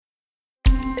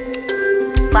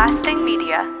Lasting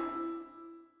Media.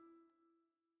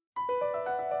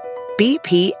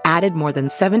 BP added more than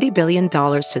 $70 billion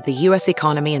to the U.S.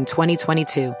 economy in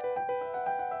 2022.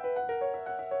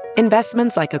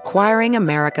 Investments like acquiring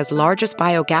America's largest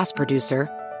biogas producer,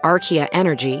 Archaea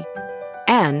Energy,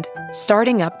 and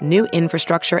starting up new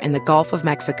infrastructure in the Gulf of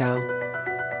Mexico.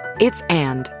 It's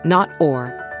and, not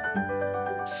or.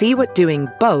 See what doing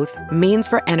both means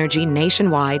for energy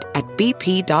nationwide at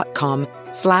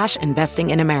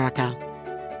bp.com/investing in America.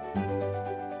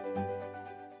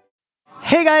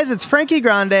 Hey guys, it's Frankie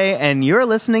Grande, and you're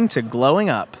listening to Glowing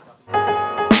Up.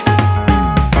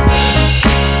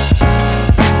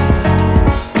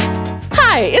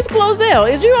 Hi, it's Glozell.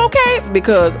 Is you okay?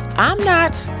 Because I'm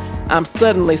not. I'm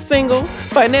suddenly single,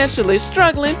 financially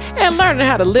struggling, and learning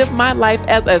how to live my life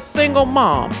as a single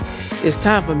mom. It's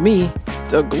time for me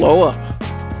to glow up.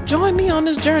 Join me on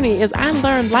this journey as I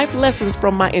learn life lessons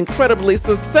from my incredibly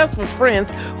successful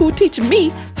friends who teach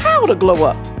me how to glow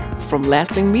up. From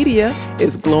Lasting Media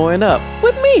is Glowing Up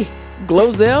with me,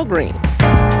 Glozell Green.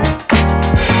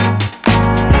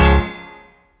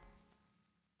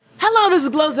 Hello, this is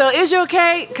Glozell. Is you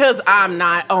okay? Because I'm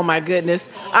not. Oh, my goodness.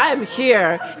 I am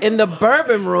here in the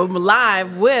Bourbon Room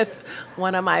live with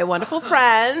one of my wonderful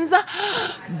friends,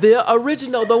 the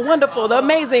original, the wonderful, the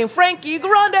amazing Frankie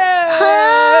Grande.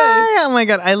 Hi! Oh my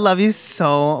God, I love you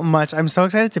so much. I'm so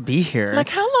excited to be here. Like,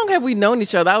 how long have we known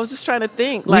each other? I was just trying to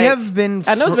think. We have been...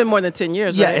 I know it's been more than 10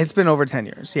 years, yeah, right? Yeah, it's been over 10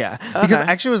 years, yeah. Okay. Because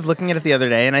actually I was looking at it the other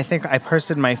day, and I think I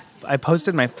posted my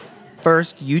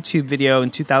first YouTube video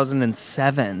in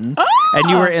 2007. Oh! And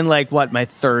you were in, my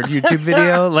third YouTube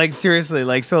video? Seriously.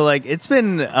 It's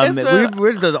been...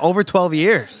 we're over 12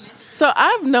 years. So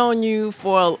I've known you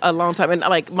for a long time, and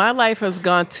my life has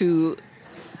gone to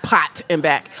pot and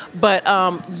back. But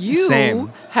you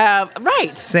Same. have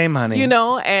Same, honey.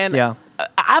 And yeah.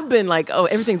 I've been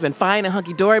everything's been fine and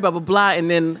hunky dory, blah blah blah, and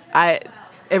then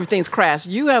everything's crashed.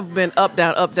 You have been up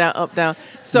down, up down, up down.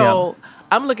 So yeah.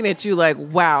 I'm looking at you like,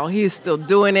 wow, he's still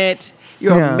doing it.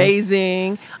 You're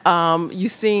amazing. You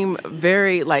seem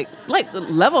very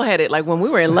level-headed. Like when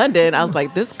we were in London, I was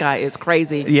like, this guy is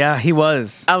crazy. Yeah, he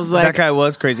was. I was like, that guy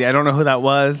was crazy. I don't know who that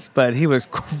was, but he was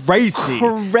crazy.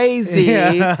 Crazy.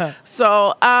 Yeah.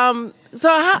 So,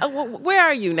 where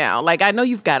are you now? I know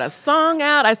you've got a song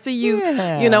out. I see you,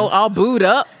 all booed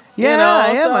up. Yeah, I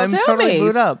am. So I'm totally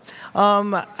booed up.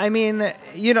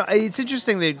 It's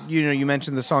interesting that you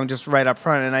mentioned the song just right up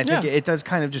front, and I think it does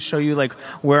kind of just show you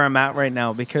where I'm at right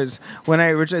now, because when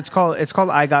it's called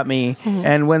I Got Me, mm-hmm.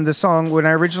 and when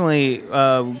I originally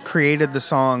created the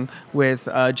song with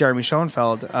Jeremy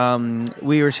Schoenfeld, he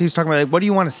was talking about what do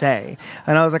you want to say,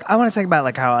 and I was like, I want to talk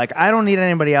about how I don't need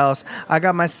anybody else. I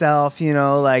got myself,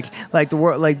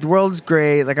 the world is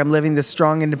great. I'm living this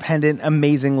strong, independent,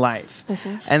 amazing life,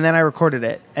 mm-hmm. and then I recorded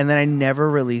it, and then I never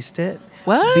released it.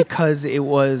 What? Because it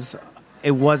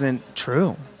wasn't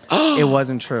true. It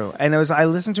wasn't true. And I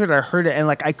listened to it, I heard it, and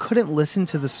I couldn't listen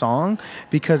to the song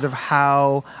because of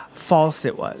how false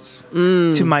it was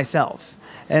to myself.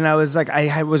 And I was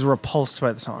I was repulsed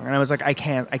by the song, and I was I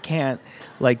can't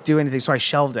do anything. So I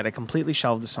shelved it. I completely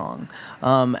shelved the song.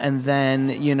 And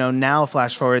then, now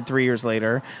flash forward 3 years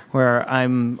later, where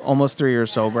I'm almost 3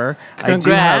 years sober.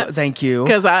 Congrats. Thank you.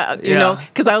 Because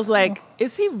because I was like,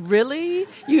 is he really?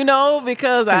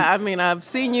 Because I've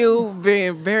seen you very,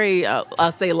 very,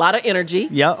 I'll say a lot of energy.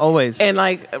 Yeah, always. And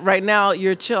right now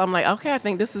you're chill. I'm like, okay, I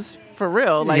think this is for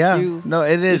real. It is.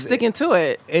 You're sticking to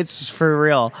it. It's for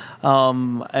real.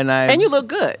 And you look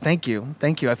good. Thank you.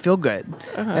 I feel good.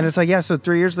 Uh-huh. And it's so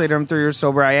 3 years later, I'm 3 years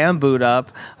sober. I am booed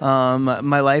up.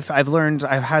 My life, I've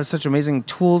had such amazing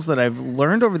tools that I've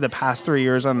learned over the past 3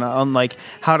 years on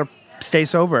how to stay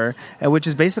sober, which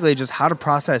is basically just how to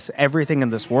process everything in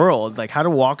this world, how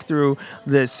to walk through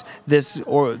this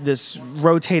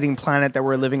rotating planet that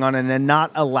we're living on, and then not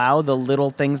allow the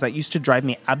little things that used to drive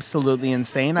me absolutely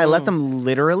insane. I let them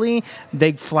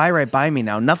they fly right by me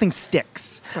now. Nothing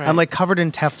sticks. Right. I'm covered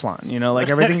in Teflon,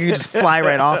 everything can just fly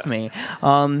right off me.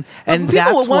 And people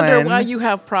that's will wonder why you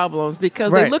have problems,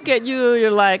 because they look at you,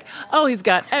 you're like, oh, he's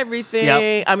got everything.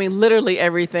 Yep. I mean, literally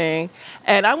everything.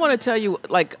 And I want to tell you,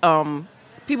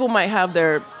 people might have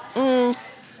their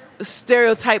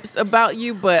stereotypes about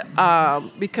you, but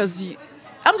because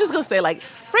I'm just going to say,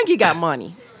 Frankie got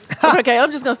money. Okay,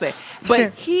 I'm just going to say.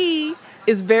 But he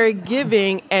is very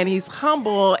giving, and he's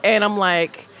humble, and I'm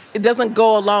it doesn't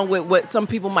go along with what some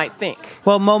people might think.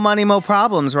 Well, more money, more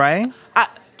problems, right?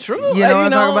 True. You know what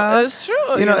I'm talking about? It's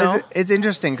true. You know, it's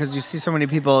interesting because you see so many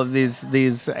people,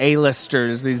 these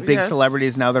A-listers, these big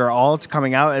celebrities now that are all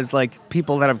coming out as like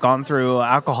people that have gone through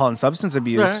alcohol and substance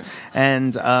abuse,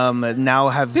 and now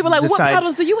have people like, what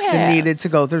problems do you have? Needed to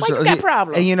go through. Why you got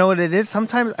problems? And you know what it is?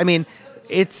 Sometimes, I mean,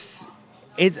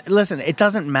 listen, it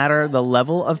doesn't matter the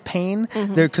level of pain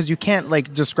there, because you can't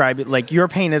like describe it like your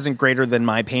pain isn't greater than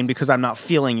my pain because I'm not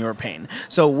feeling your pain.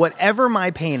 So whatever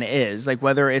my pain is, like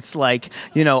whether it's like,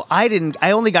 you know, I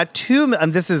only got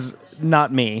this is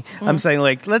not me. I'm saying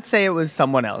like, let's say it was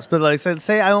someone else, but like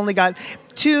say I only got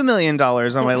 $2 million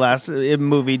on my last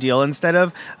movie deal instead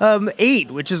of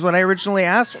 8, which is what I originally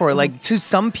asked for. Like to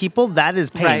some people, that is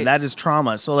pain, Right. that is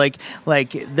trauma. So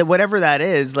whatever that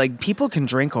is, like people can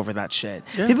drink over that shit.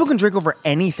 Yes. People can drink over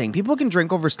anything. People can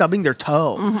drink over stubbing their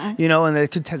toe, you know, and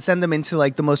it could send them into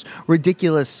like the most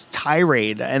ridiculous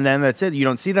tirade, and then that's it. You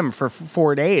don't see them for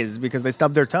 4 days because they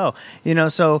stubbed their toe, you know.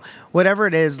 So whatever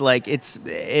it is, like it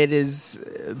is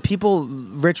people.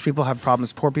 Rich people have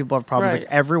problems. Poor people have problems. Right.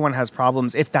 Like everyone has problems.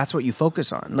 If that's what you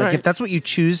focus on, like Right. if that's what you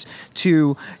choose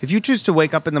to, if you choose to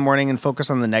wake up in the morning and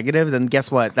focus on the negative, then guess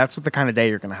what? That's what the kind of day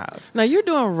you're going to have. Now you're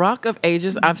doing Rock of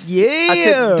Ages.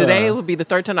 Yeah. Today will be the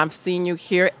third time I've seen you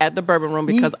here at the Bourbon Room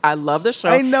because I love the show.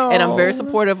 I know. And I'm very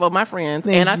supportive of my friends.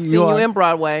 Thank and I've you. seen You you are. in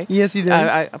Broadway. Yes, you did.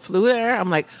 I flew there.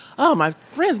 I'm like, oh, my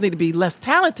friends need to be less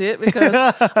talented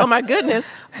because, oh my goodness.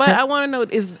 But I want to know,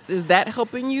 is that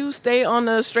helping you stay on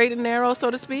the straight and narrow,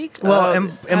 so to speak? Well,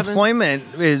 employment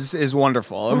is wonderful.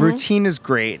 Routine is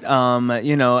great.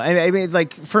 You know, I mean,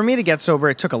 like for me to get sober,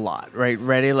 it took a lot, right?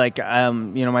 Ready? Like, you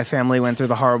know, my family went through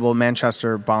the horrible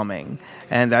Manchester bombing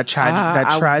and that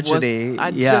tragedy.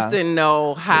 I just didn't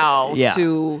know how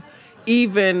to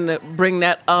even bring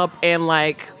that up and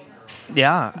like.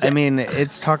 Yeah, I mean,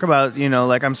 it's talk about, you know,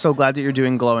 like I'm so glad that you're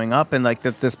doing Glowing Up and like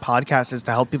that this podcast is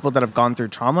to help people that have gone through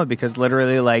trauma, because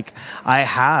literally like I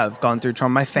have gone through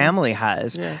trauma. My family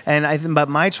has. Yes. And I think, but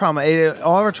my trauma,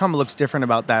 all our trauma looks different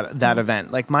about that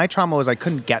event. Like my trauma was I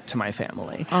couldn't get to my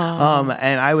family.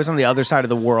 And I was on the other side of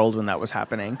the world when that was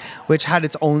happening, which had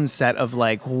its own set of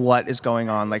like what is going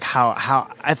on, like how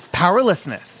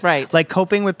powerlessness. Right. Like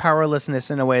coping with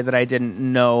powerlessness in a way that I didn't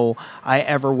know I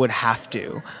ever would have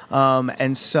to.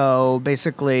 And so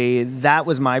basically that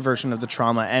was my version of the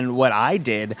trauma. And what I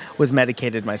did was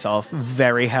medicated myself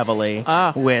very heavily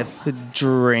with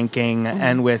drinking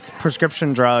and with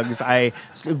prescription drugs. I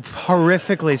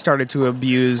horrifically started to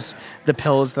abuse the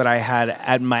pills that I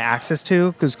had my access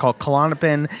to. It was called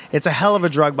Klonopin. It's a hell of a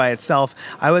drug by itself.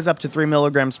 I was up to 3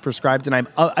 milligrams prescribed, and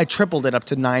I tripled it up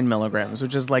to 9 milligrams,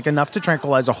 which is like enough to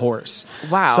tranquilize a horse.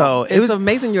 Wow. So it's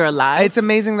amazing you're alive. It's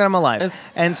amazing that I'm alive.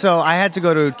 And so I had to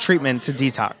go to treatment to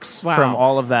detox from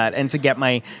all of that and to get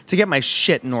my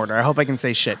shit in order. I hope I can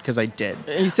say shit because I did.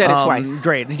 You said it twice.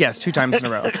 Great. Yes, 2 times in a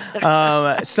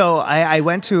row. So I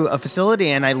went to a facility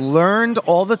and I learned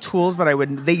all the tools that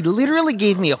they literally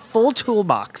gave me a full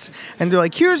toolbox. And they're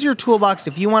like, here's your toolbox.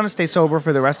 If you want to stay sober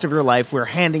for the rest of your life, we're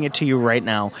handing it to you right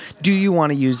now. Do you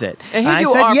want to use it? And here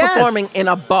you are performing in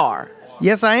a bar.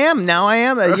 Yes, I am. Now I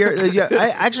am.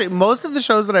 Actually, most of the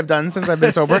shows that I've done since I've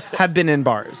been sober have been in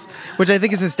bars, which I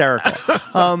think is hysterical.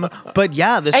 But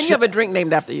yeah, you have a drink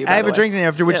named after you. I have a drink named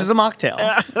after, which is a mocktail.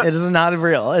 It is not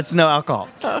real. It's no alcohol.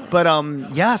 But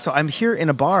yeah, so I'm here in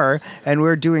a bar and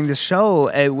we're doing this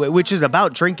show, which is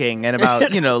about drinking and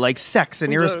about like sex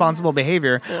and irresponsible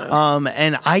behavior.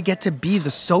 And I get to be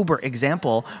the sober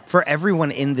example for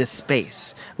everyone in this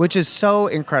space, which is so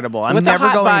incredible. I'm with never a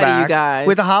hot going body, back you guys.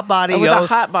 with a hot body. With a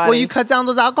hot body. Well, you cut down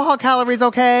those alcohol calories,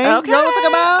 okay? Okay. You know what I'm talking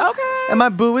about? Okay. And my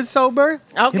boo is sober.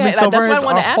 Okay, He's been that's sober what I his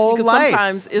want to ask you, whole because life.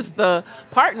 sometimes it's the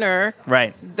partner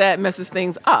that messes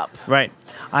things up. Right.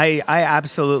 I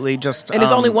absolutely just... And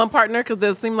it's only one partner? Because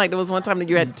there seemed like there was one time that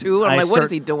you had 2. And I'm like, what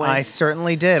is he doing? I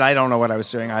certainly did. I don't know what I was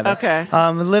doing either. Okay.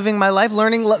 Living my life,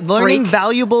 learning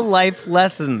valuable life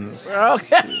lessons.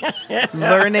 Okay.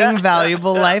 Learning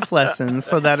valuable life lessons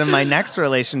so that in my next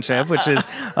relationship, which is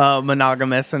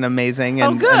monogamous and amazing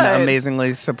and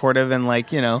amazingly supportive and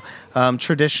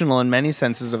traditional in many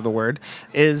senses of the word,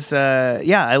 is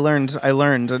I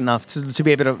learned enough to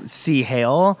be able to see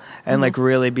Hale and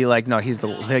really be like, no, he's the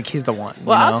one.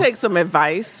 Well, I'll take some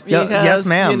advice. Because, yes,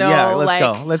 ma'am. Let's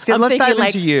go. Let's dive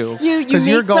into you because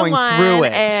you're going through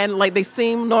it, and they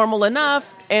seem normal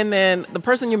enough, and then the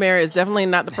person you marry is definitely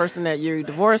not the person that you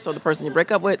divorce or the person you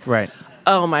break up with. Right.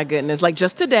 Oh my goodness! Like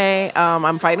just today,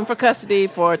 I'm fighting for custody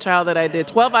for a child that I did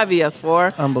 12 IVFs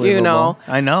for. Unbelievable.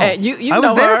 I know. You I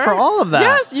was know there her. for all of that.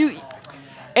 Yes,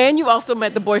 And you also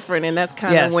met the boyfriend, and that's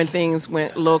kind of when things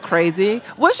went a little crazy.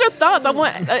 What's your thoughts?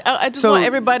 I just want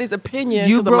everybody's opinion.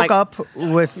 You broke up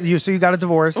with you, so you got a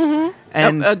divorce,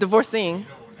 and a divorcing.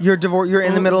 You're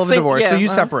in the middle of a divorce, so you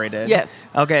separated. Yes.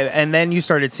 Okay, and then you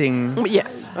started seeing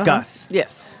Gus.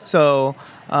 Yes. So,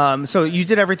 so you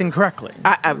did everything correctly.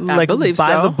 I believe so.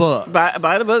 By the book.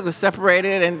 By the book, was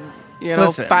separated and.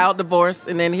 Filed divorce,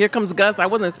 and then here comes Gus. I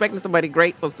wasn't expecting somebody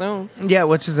great so soon. Yeah,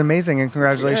 which is amazing, and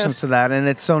congratulations to that. And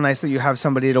it's so nice that you have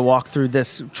somebody to walk through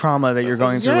this trauma that you're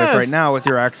going through with right now with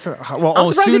your ex,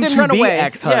 soon-to-be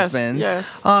ex-husband.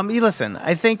 Yes. Listen,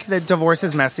 I think that divorce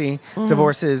is messy.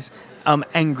 Divorce is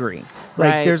angry.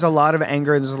 Like there's a lot of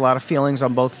anger, there's a lot of feelings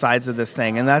on both sides of this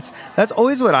thing, and that's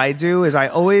always what I do. Is I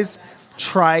always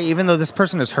try, even though this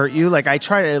person has hurt you, like I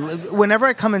try to, whenever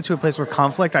I come into a place with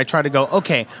conflict, I try to go,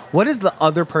 okay, what is the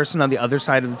other person on the other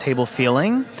side of the table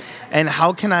feeling? And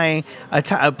how can I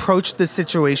approach this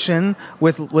situation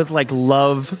with like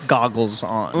love goggles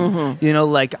on?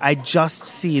 Like I just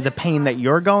see the pain that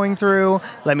you're going through.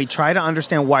 Let me try to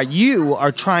understand why you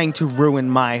are trying to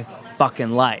ruin my fucking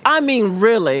life. I mean,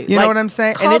 really. You know what I'm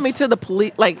saying? Call me to the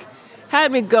police, like...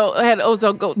 Had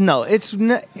Ozo go. No, it's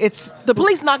the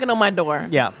police knocking on my door.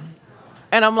 Yeah,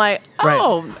 and I'm like,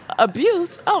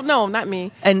 abuse. Oh no, not me.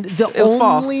 And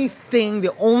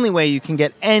the only way you can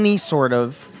get any sort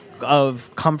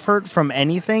of comfort from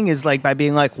anything is like by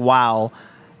being like, wow,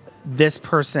 this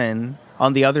person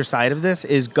on the other side of this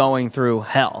is going through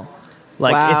hell.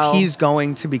 Like, if he's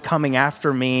going to be coming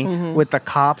after me with the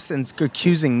cops and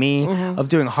accusing me of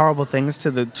doing horrible things to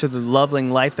the lovely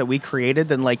life that we created,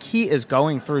 then, like, he is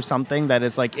going through something that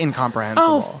is, like,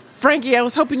 incomprehensible. Oh, Frankie, I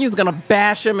was hoping you was going to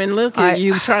bash him, and look at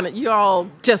you you all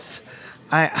just...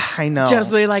 I know.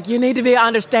 Just be like, you need to be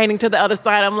understanding to the other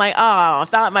side. I'm like, I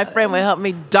thought my friend would help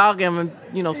me dog him and,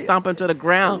 stomp him to the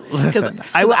ground. Listen,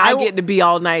 I get to be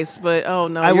all nice, but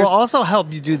no. I will also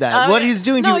help you do that. What he's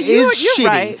doing to you is shitty.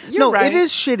 Right. It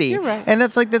is shitty. You're right. And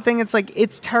that's like the thing. It's like,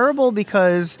 it's terrible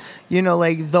because,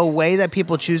 like the way that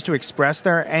people choose to express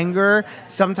their anger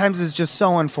sometimes is just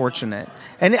so unfortunate.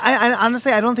 And I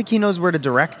honestly, I don't think he knows where to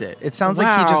direct it. It sounds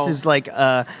like he just is like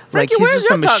Frankie, he's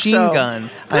just a machine gun.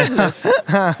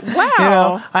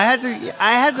 Wow. I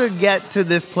had to get to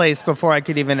this place before I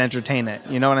could even entertain it.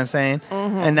 You know what I'm saying?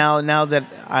 And now that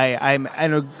I'm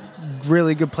in a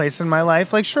really good place in my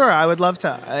life, like, sure, I would love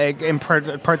to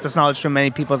impart this knowledge to as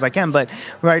many people as I can, but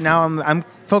right now I'm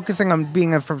focusing on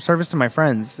being of service to my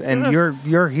friends, and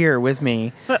you're here with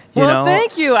me. Well,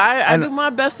 thank you. I do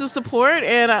my best to support,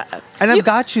 and I've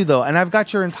got you though, and I've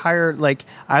got your entire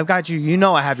I've got you.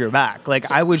 I have your back.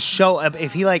 Like, I would show up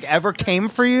if he ever came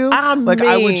for you.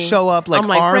 I would show up I'm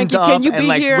like, armed Frankie, up can you and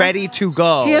be here? Ready to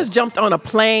go. He has jumped on a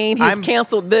plane. He's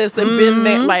canceled this and been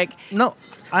there. No.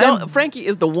 Frankie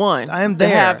is the one I am there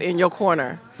to have in your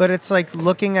corner. But it's like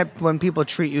looking at when people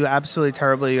treat you absolutely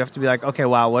terribly. You have to be like, okay,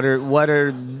 wow,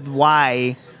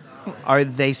 why are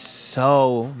they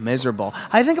so miserable?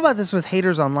 I think about this with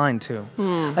haters online too.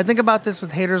 I think about this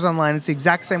with haters online. It's the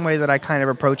exact same way that I kind of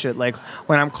approach it. Like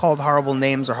when I'm called horrible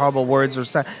names or horrible words,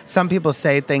 or some people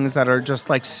say things that are just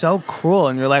like so cruel,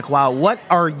 and you're like, wow, what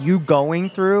are you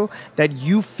going through that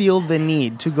you feel the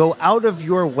need to go out of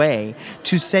your way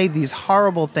to say these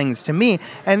horrible things to me?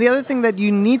 And the other thing that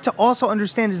you need to also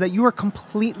understand is that you are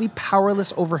completely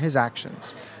powerless over his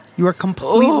actions. You are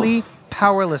completely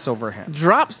powerless over him.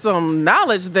 Drop some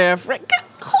knowledge there, Frank.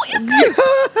 Who is this?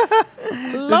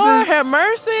 Lord have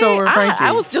mercy. So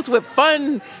I was just with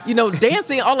fun,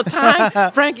 dancing all the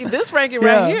time. Frankie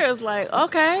right here is like,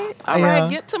 okay, all right,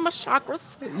 get to my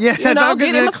chakras. Yeah, I'll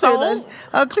get in my soul.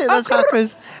 I'll clear the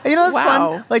chakras. And it's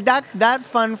wow. fun. Like that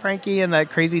fun Frankie and that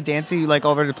crazy dancing, like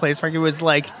over the place Frankie was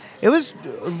like, it was,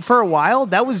 for a while,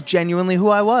 that was genuinely who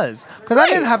I was. Because I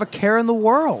didn't have a care in the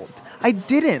world. I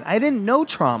didn't know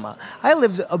trauma. I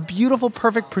lived a beautiful,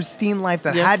 perfect, pristine life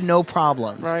that had no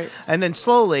problems. Right. And then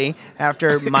slowly,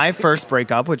 after my first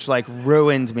breakup, which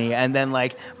ruined me, and then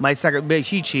my second,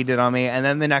 he cheated on me, and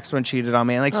then the next one cheated on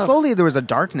me, and slowly there was a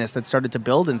darkness that started to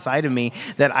build inside of me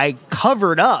that I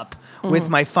covered up with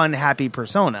my fun, happy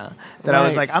persona. That I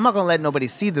was like, I'm not going to let nobody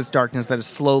see this darkness that is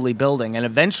slowly building. And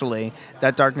eventually,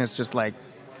 that darkness just took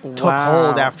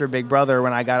hold after Big Brother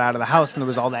when I got out of the house, and there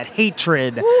was all that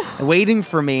hatred waiting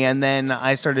for me. And then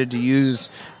I started to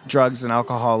use drugs and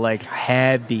alcohol like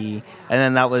heavy, and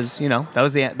then that was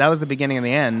the beginning of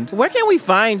the end. Where can we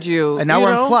find you? And now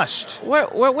we're flushed.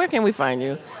 Where can we find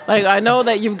you? Like, I know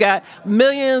that you've got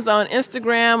millions on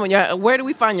Instagram. And where do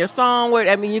we find your song?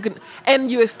 You can,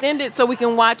 and you extend it so we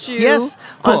can watch you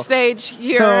on stage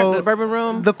here at the Bourbon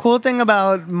Room. The cool thing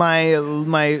about my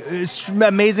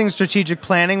amazing strategic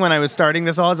planning when I was starting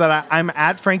this all is that I'm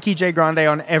at Frankie J. Grande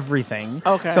on everything.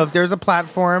 Okay. So if there's a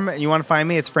platform and you want to find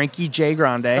me, it's Frankie J.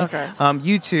 Grande. Okay.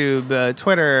 YouTube,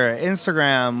 Twitter,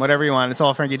 Instagram, whatever you want. It's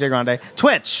all Frankie J. Grande.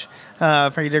 Twitch.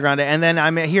 Frankie J. Grande. And then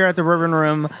I'm here at the Bourbon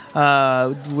Room,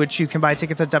 which you can buy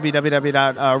tickets at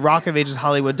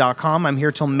www.rockofAgesHollywood.com. I'm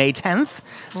here till May 10th.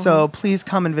 So please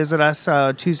come and visit us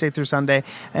Tuesday through Sunday.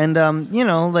 And,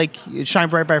 Shine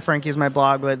Bright by Frankie is my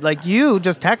blog. But, you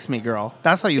just text me, girl.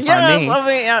 That's how you find me.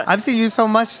 I've seen you so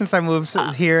much since I moved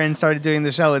here and started doing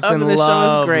the show. It's been lovely. The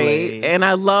show is great. And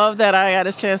I love that I got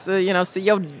a chance to, see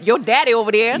your daddy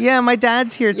over there. Yeah, my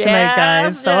dad's here tonight,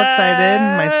 guys. So excited.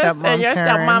 My stepmom, and your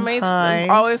Karen. stepmom is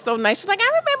always so nice. She's like, I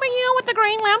remember you with the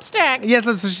green lamp stack. Yes,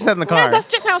 that's what she said in the car. Yeah, that's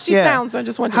just how she sounds. I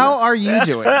just went. How are you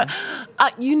doing?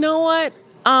 You know what?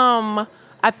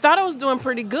 I thought I was doing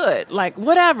pretty good. Like,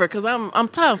 whatever, because I'm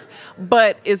tough.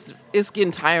 But it's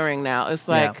getting tiring now. It's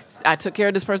like I took care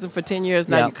of this person for 10 years.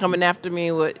 Now you're coming after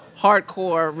me with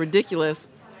hardcore, ridiculous.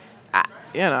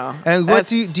 And what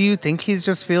do you think he's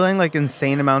just feeling, like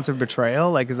insane amounts of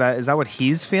betrayal? Like, is that what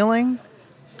he's feeling?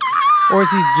 Or is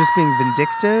he just being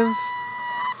vindictive?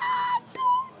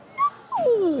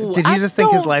 Did he just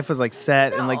think his life was like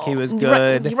set and like he was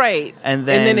good? Right. And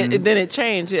then it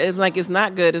changed. It's like it's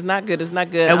not good. It's not good. It's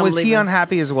not good. And was he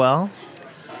unhappy as well?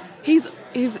 He's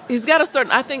got a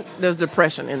certain. I think there's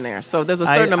depression in there. So there's a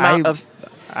certain amount of.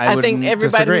 I think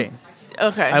everybody. Disagree.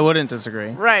 Okay. I wouldn't disagree.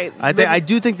 Right. I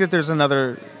do think that there's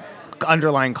another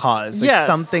underlying cause. Like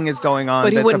something is going on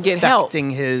but he that's wouldn't get help. affecting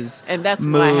his and that's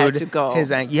mood, why I had to go.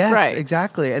 Yes,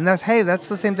 exactly. And that's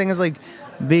the same thing as like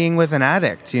being with an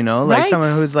addict, like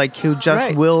someone who just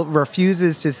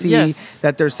refuses to see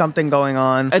that there's something going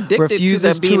on, addicted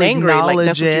refuses to being angry,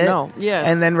 acknowledge it,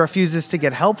 and then refuses to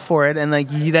get help for it, and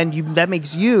that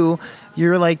makes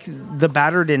you're like the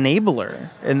battered enabler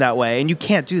in that way, and you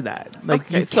can't do that. Like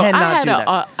you cannot do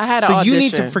that. I had so an you audition.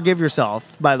 need to forgive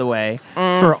yourself, by the way,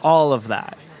 for all of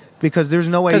that, because there's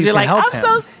no way you can help him.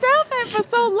 I'm so selfish for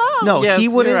so long. No, yes, he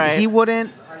wouldn't. Right. He wouldn't.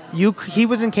 He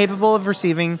was incapable of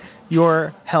receiving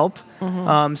your help.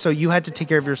 So you had to take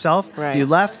care of yourself. Right. You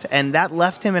left, and that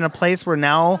left him in a place where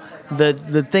now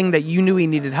the thing that you knew he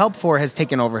needed help for has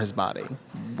taken over his body.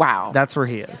 Wow, that's where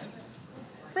he is.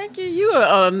 Frankie, you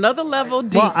are on another level.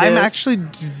 Well, I'm actually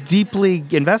deeply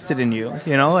invested in you.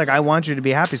 Like I want you to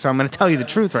be happy, so I'm going to tell you the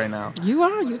truth right now. You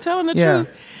are. You're telling the truth.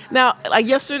 Now, like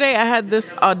yesterday, I had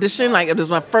this audition. Like it was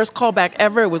my first callback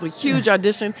ever. It was a huge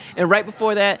audition, and right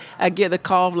before that, I get the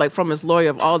call like from his lawyer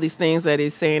of all these things that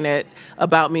he's saying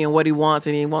about me and what he wants,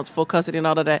 and he wants full custody and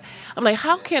all of that. I'm like,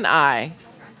 how can I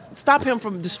stop him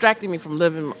from distracting me from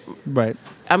living? Right.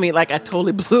 I mean, like I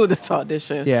totally blew this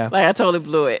audition. Yeah. Like I totally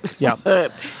blew it. Yeah.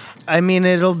 I mean,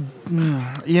 it'll,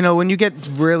 when you get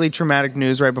really traumatic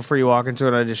news right before you walk into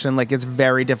an audition, like it's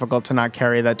very difficult to not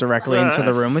carry that directly into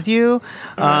the room with you.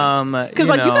 Because you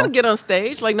got to get on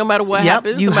stage, like no matter what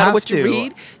happens, no matter what you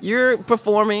read, you're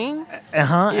performing.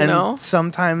 And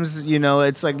sometimes,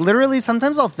 it's like literally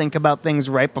sometimes I'll think about things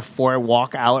right before I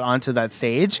walk out onto that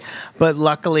stage. But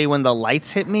luckily when the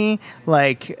lights hit me,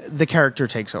 like the character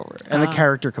takes over and the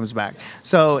character comes back.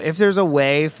 So if there's a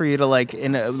way for you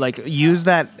to use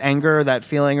that anger, or that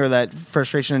feeling, or that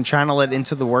frustration, and channel it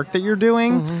into the work that you're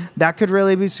doing, that could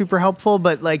really be super helpful.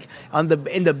 But like in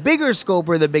the bigger scope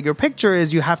or the bigger picture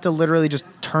is you have to literally just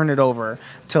turn it over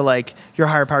to like your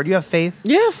higher power. Do you have faith?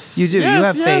 Yes, you do. Yes, you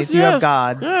have faith. Yes, you have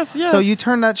God. Yes. So you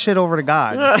turn that shit over to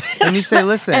God, and you say,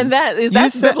 "Listen." And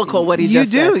that's biblical. What he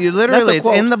just said. You do. You literally. It's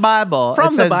in the Bible. From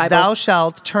it says, the Bible. "Thou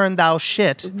shalt turn thou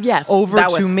shit over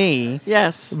to me."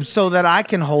 Yes. So that I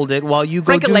can hold it while you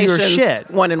go do your shit.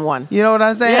 1:1. You know what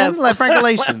I'm saying? Yes. Like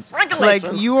Frankulations. Like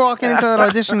you walking into that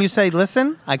audition, you say,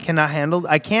 "Listen, I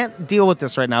can't deal with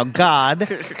this right now. God,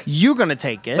 you're gonna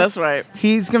take it. That's right.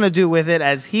 He's gonna do with it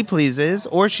as he pleases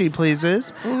or she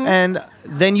pleases, and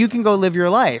then you can go live your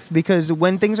life. Because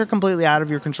when things are completely out of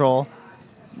your control,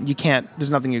 you can't.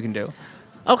 There's nothing you can do."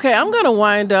 Okay, I'm gonna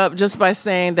wind up just by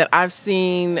saying that I've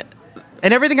seen.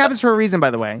 And everything happens for a reason,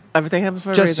 by the way. Everything happens for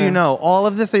a reason. Just so you know, all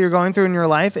of this that you're going through in your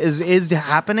life is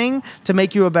happening to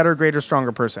make you a better, greater,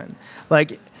 stronger person.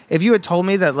 Like, if you had told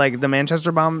me that, like, the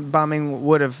Manchester bombing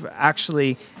would have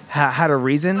actually had a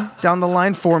reason down the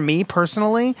line for me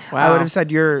personally, Wow. I would have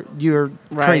said you're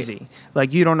crazy.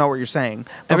 Like, you don't know what you're saying.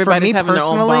 But Everybody's for me having their own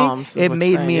personally, bombs, is it what made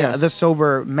you're saying, me yes. the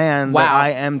sober man Wow. that I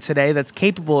am today, that's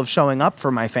capable of showing up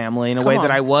for my family in a way on.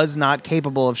 that I was not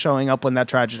capable of showing up when that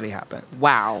tragedy happened.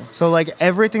 Wow. So, like,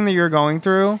 everything that you're going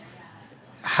through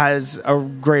has a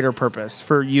greater purpose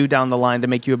for you down the line to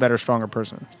make you a better, stronger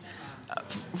person.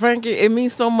 Frankie, it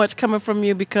means so much coming from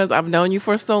you because I've known you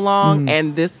for so long,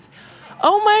 and this,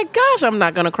 oh my gosh, I'm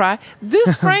not gonna cry.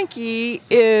 This Frankie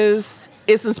is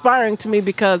inspiring to me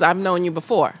because I've known you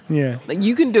before. Yeah. Like,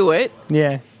 you can do it.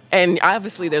 Yeah. And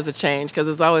obviously there's a change because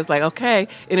it's always like, okay,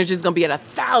 energy's going to be at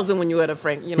 1,000 when you're at a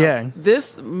Frank. You know, Yeah.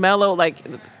 This mellow, like,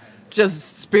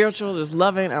 just spiritual, just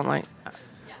loving. I'm like,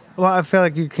 Well, I feel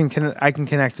like I can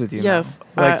connect with you. Yes,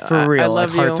 now. Like, for real, I love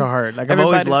like heart you. to heart. Like, I've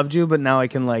always Everybody- loved you, but now I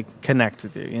can like connect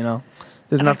with you. You know,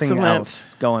 there's nothing Excellent.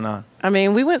 else going on. I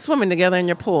mean, we went swimming together in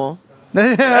your pool.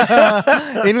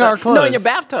 In our clothes. No, in your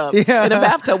bathtub. Yeah. In a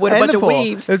bathtub with a And bunch the of pool.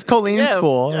 weaves. It's Colleen's Yes,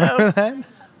 pool. yes. Remember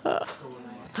that?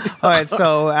 All right.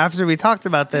 So after we talked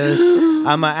about this, I'm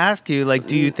gonna ask you, like,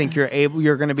 do you think you're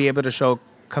going to be able to show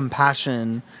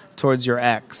compassion towards your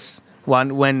ex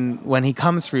when he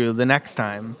comes for you the next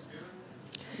time?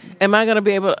 Am I going to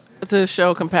be able to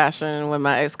show compassion when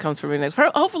my ex comes for me next?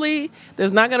 Hopefully,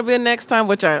 there's not going to be a next time,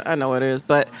 which I know it is,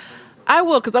 but I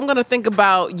will, because I'm going to think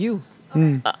about you.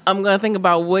 I'm going to think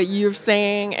about what you're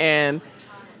saying, and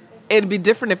it'd be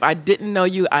different if I didn't know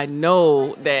you. I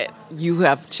know that you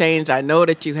have changed. I know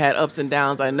that you had ups and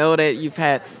downs. I know that you've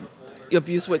had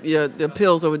abuse with the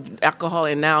pills or with alcohol,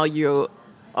 and now you're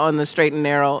on the straight and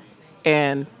narrow.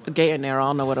 And gay and narrow, I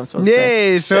don't know what I'm supposed to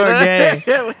say. Yay, sure, gay.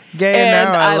 Gay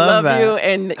and narrow, I love that. you,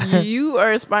 and you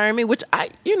are inspiring me, which I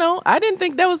didn't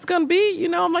think that was going to be,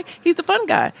 I'm like, he's the fun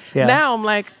guy. Yeah. Now I'm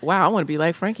like, wow, I want to be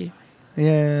like Frankie.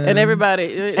 Yeah. And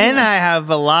everybody. And I have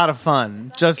a lot of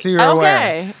fun, just so you're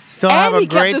aware. Still have and a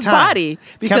great kept his time. body,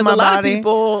 because Kept my a lot body of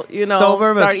people,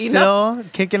 sober, but start eating up. still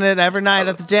kicking it every night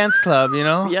at the dance club,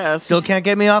 Yes. Still can't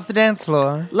get me off the dance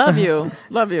floor. Love you.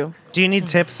 Love you. Do you need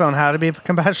tips on how to be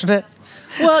compassionate?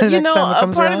 Well, Next time it a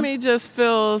comes part around? of me just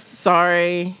feels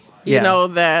sorry, Yeah.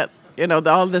 that,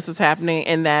 all this is happening,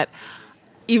 and that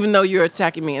even though you're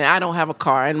attacking me and I don't have a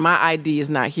car and my ID is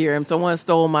not here and someone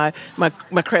stole my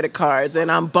credit cards and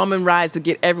I'm bumming rides to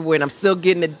get everywhere and I'm still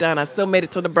getting it done. I still made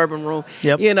it to the bourbon room,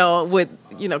 Yep.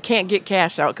 can't get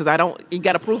cash out because you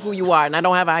got to prove who you are and I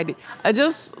don't have ID. I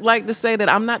just like to say that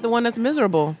I'm not the one that's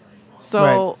miserable. So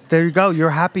Right. There you go. You're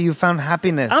happy. You found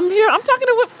happiness. I'm here. I'm talking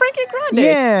with Frankie Grande.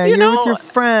 Yeah, you're with your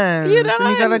friends, you know,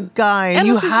 and you got a guy, and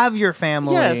you have your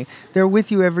family. Yes. They're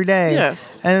with you every day.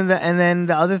 Yes. And then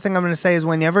the other thing I'm going to say is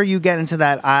whenever you get into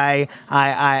that I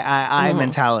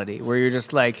mentality, where you're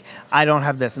just like, I don't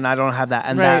have this, and I don't have that,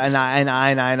 and Right. that,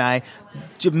 and I,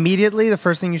 immediately the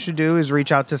first thing you should do is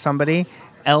reach out to somebody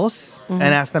else and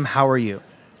ask them, how are you?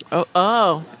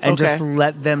 Oh, And okay. just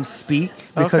let them speak,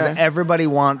 because Okay. everybody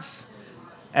wants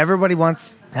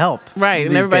help. Right,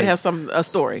 and these everybody days. has a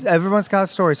story. Everyone's got a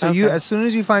story. So you, Okay. as soon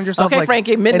as you find yourself Okay, like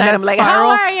Frankie, in midnight, that I'm like, spiral,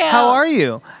 how are you? How are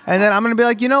you? And then I'm going to be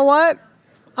like, you know what?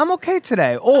 I'm okay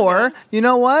today. Or, you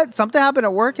know what? Something happened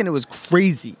at work and it was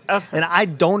crazy. And I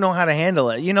don't know how to handle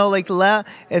it.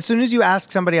 As soon as you ask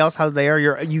somebody else how they are,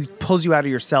 you pulls you out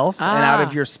of yourself and out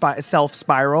of your self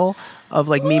spiral of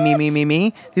like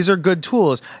me. These are good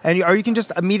tools. Or you can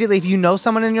just immediately, if you know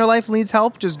someone in your life needs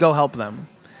help, just go help them.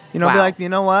 Be Wow. like, you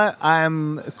know what?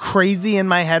 I'm crazy in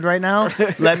my head right now.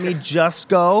 Let me just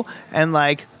go and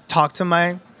like talk to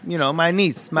my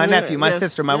niece, my nephew, my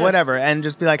sister, my whatever, and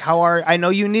just be like, I know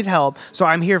you need help, so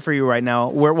I'm here for you right now.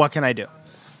 What can I do?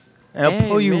 And it'll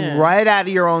pull you Amen. right out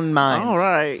of your own mind. All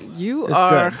right. You It's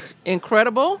are good.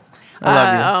 incredible. I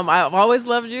love you. I've always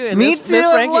loved you. And Me Miss too.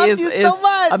 I Frankie love is, you so is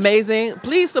much. amazing.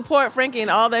 Please support Frankie and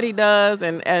all that he does,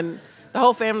 and the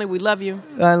whole family. We love you.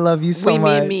 I love you so We, me,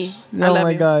 much. and me. I Oh love my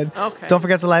you. God. Okay. Don't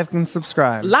forget to like and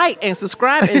subscribe. Like and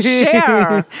subscribe and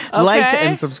share. Like Okay?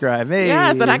 and subscribe. Hey.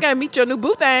 Yes, and I gotta meet your new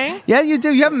boo thing. Yeah, you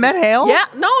do. You haven't met Hale? Yeah,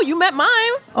 no, you met mine.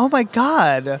 Oh my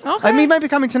God. Okay. He might be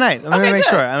coming tonight. I'm going to Okay, make good.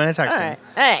 sure. I'm going to text All him.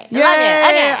 right. Hey,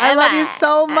 Yay! I love you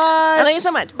so much. I love you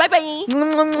so much. Bye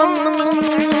bye.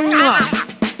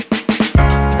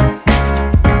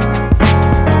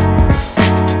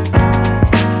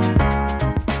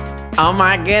 Oh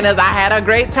my goodness, I had a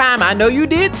great time. I know you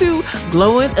did too.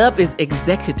 Glowing Up is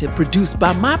executive produced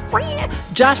by my friend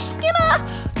Josh Skinner,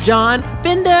 John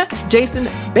Fender, Jason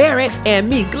Barrett, and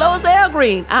me, Glozell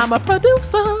Green. I'm a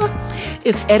producer.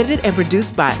 It's edited and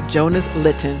produced by Jonas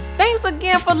Litton. Thanks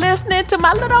again for listening to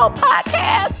my little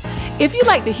podcast. If you'd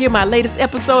like to hear my latest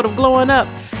episode of Glowing Up,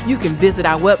 You can visit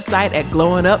our website at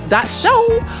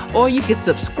glowingup.show, or you can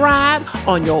subscribe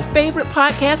on your favorite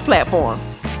podcast platform.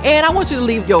 And I want you to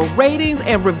leave your ratings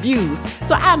and reviews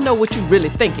so I know what you're really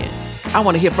thinking. I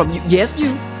want to hear from you. Yes,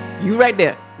 you right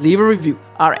there. Leave a review.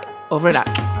 All right, over and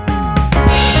out.